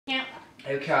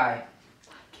Okay. Am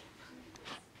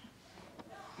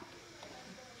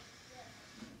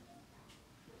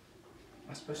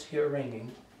I supposed to hear it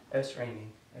ringing? Oh, it's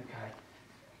ringing. Okay.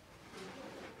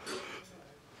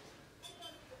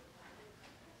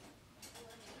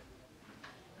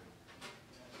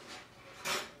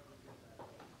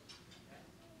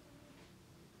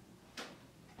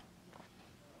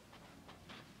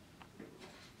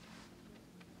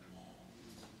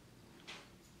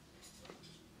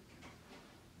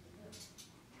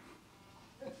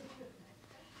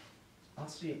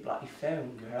 Answer your bloody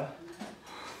phone, girl.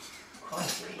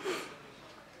 Christ.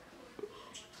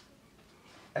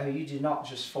 Oh, you did not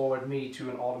just forward me to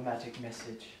an automatic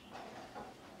message.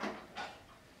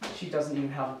 She doesn't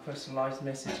even have a personalised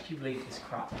message. Can you believe this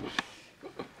crap?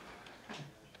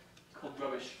 Cold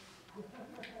rubbish.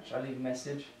 Should I leave a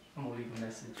message? I'm gonna leave a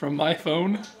message. From my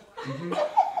phone?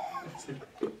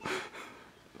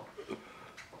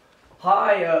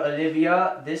 Hi,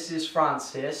 Olivia. This is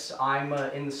Francis. I'm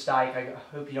in the States. I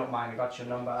hope you don't mind. I got your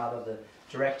number out of the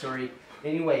directory.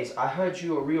 Anyways, I heard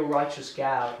you a real righteous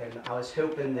gal, and I was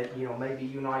hoping that, you know, maybe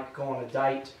you and I could go on a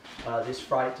date this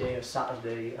Friday or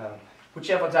Saturday.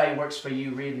 Whichever day works for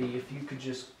you, really. If you could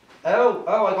just... Oh,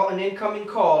 I got an incoming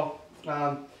call.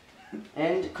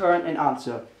 End, current, and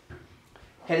answer.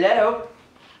 Hello?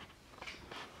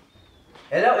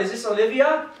 Hello, is this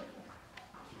Olivia?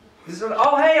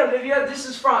 Oh, hey, Olivia, this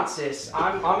is Francis.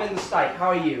 I'm in the States. How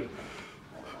are you?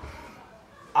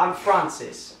 I'm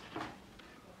Francis.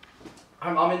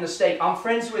 I'm in the States. I'm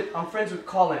friends with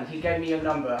Colin. He gave me a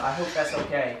number. I hope that's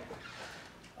okay.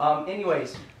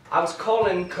 Anyways, I was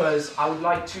calling because I would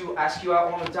like to ask you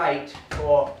out on a date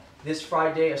for this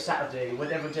Friday or Saturday,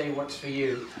 whatever day works for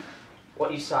you. What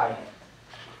do you say?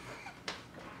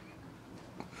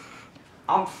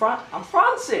 I'm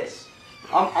Francis.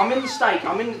 I'm in the States.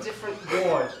 I'm in a different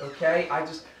ward. Okay.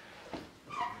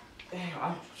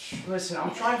 Listen.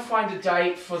 I'm trying to find a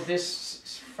date for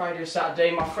this Friday or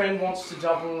Saturday. My friend wants to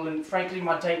double, and frankly,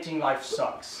 my dating life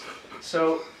sucks.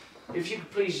 So, if you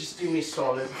could please just do me a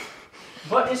solid.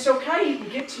 But it's okay. You can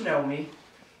get to know me.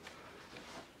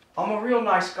 I'm a real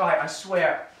nice guy. I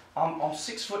swear. I'm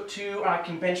 6'2" and I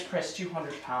can bench press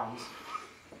 200 pounds.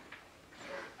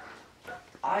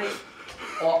 I'm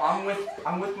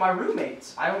with my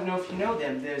roommates. I don't know if you know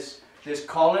them. There's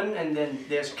Colin, and then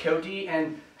there's Cody,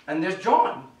 and there's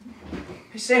John.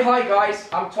 Hey, say hi, guys.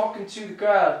 I'm talking to the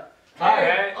girl.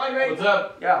 Hi, mate. What's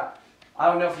up? Yeah. I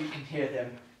don't know if you can hear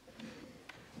them.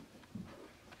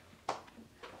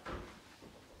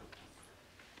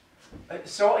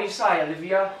 So what do you say,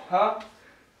 Olivia? Huh?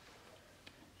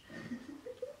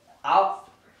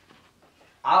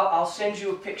 I'll send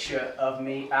you a picture of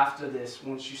me after this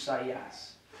once you say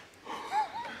yes.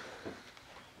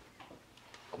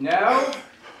 No?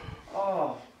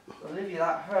 Oh, Olivia,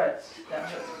 that hurts. That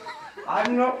hurts.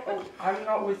 I'm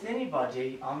not with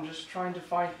anybody. I'm just trying to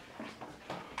find...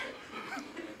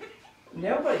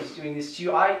 Nobody's doing this to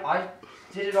you. I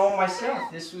did it all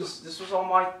myself. This was all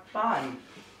my plan.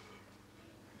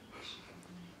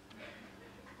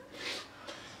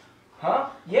 Huh?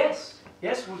 Yes.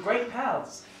 Yes, we're great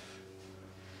pals.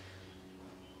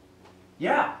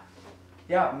 Yeah.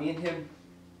 Yeah, me and him.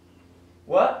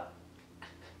 What?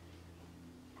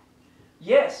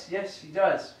 Yes, he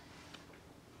does.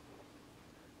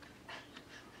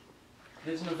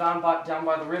 Lives in a van down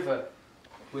by the river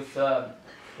with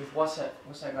what's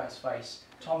that guy's face?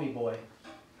 Tommy Boy.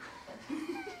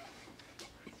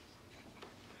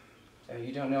 Oh,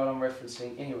 you don't know what I'm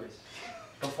referencing. Anyways,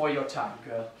 before your time,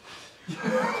 girl.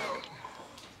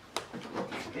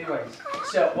 Anyways,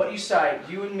 so what you say,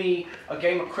 you and me, a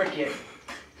game of cricket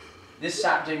this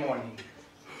Saturday morning.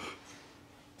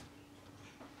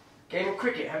 Game of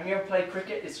cricket. Have you ever played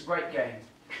cricket? It's a great game.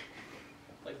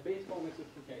 Like baseball mixed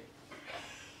with cricket.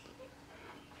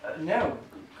 No.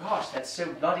 Gosh, that's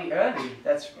so bloody early.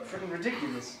 That's freaking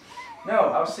ridiculous. No,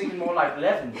 I was thinking more like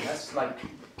 11. That's about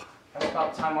the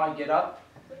time I get up.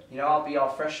 You know, I'll be all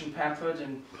fresh and pampered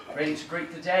and ready to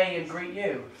greet the day and greet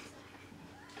you.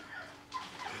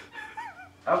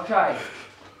 Okay.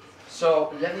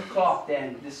 So, 11 o'clock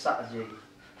then, this Saturday.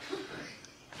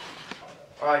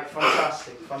 Alright,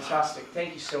 fantastic, fantastic.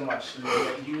 Thank you so much,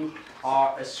 Lydia. You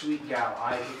are a sweet gal.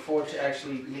 I look forward to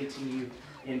actually meeting you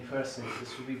in person.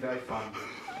 This will be very fun.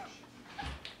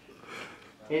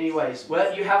 Anyways,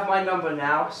 well, you have my number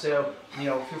now, so, you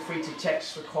know, feel free to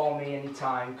text or call me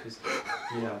anytime, because,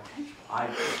 you know,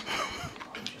 I'm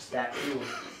just that cool.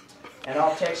 And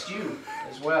I'll text you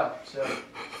as well, so,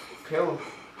 cool.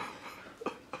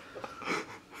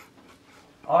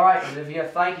 Alright, Olivia,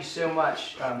 thank you so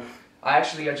much. I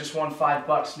just won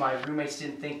 $5. My roommates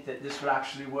didn't think that this would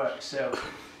actually work, so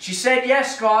she said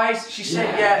yes, guys. She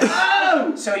said yes.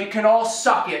 Oh! So you can all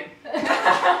suck it.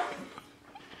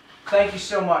 Thank you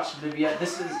so much, Olivia.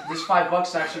 This $5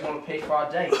 is actually going to pay for our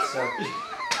date, so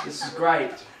this is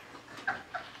great.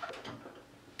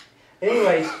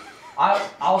 Anyways,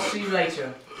 I'll see you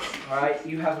later. All right,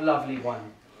 you have a lovely one.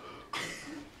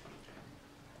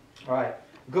 All right,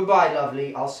 goodbye,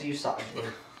 lovely. I'll see you Saturday.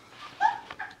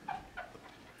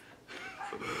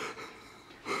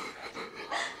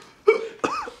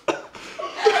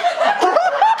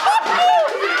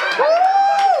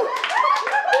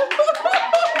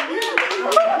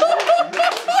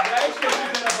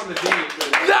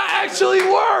 That actually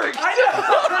worked! I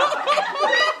know!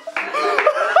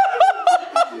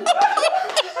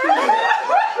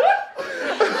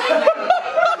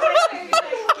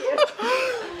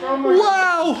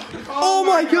 Wow! Oh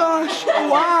my gosh!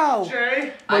 Wow!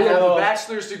 Jay? I have a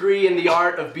bachelor's degree in the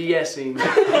art of BSing.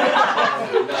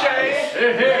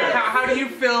 Jay? How do you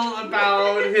feel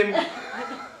about him,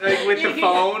 like, with the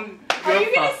phone? Are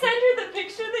you gonna send her the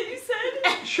picture that you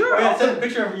said? Sure. I'll send a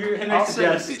picture of you, him next to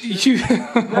Jess.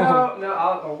 No,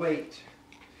 I'll wait.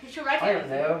 She'll I don't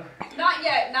know. Not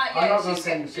yet, not yet. I'm not gonna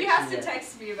send She pictures has to yet.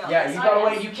 text me about Yeah, this. you gotta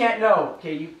wait. You can't know.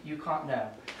 Okay, you can't know.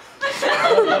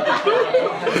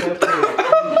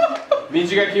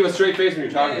 Means you gotta keep a straight face when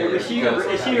you're talking. Is she a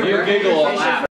You giggle a lot.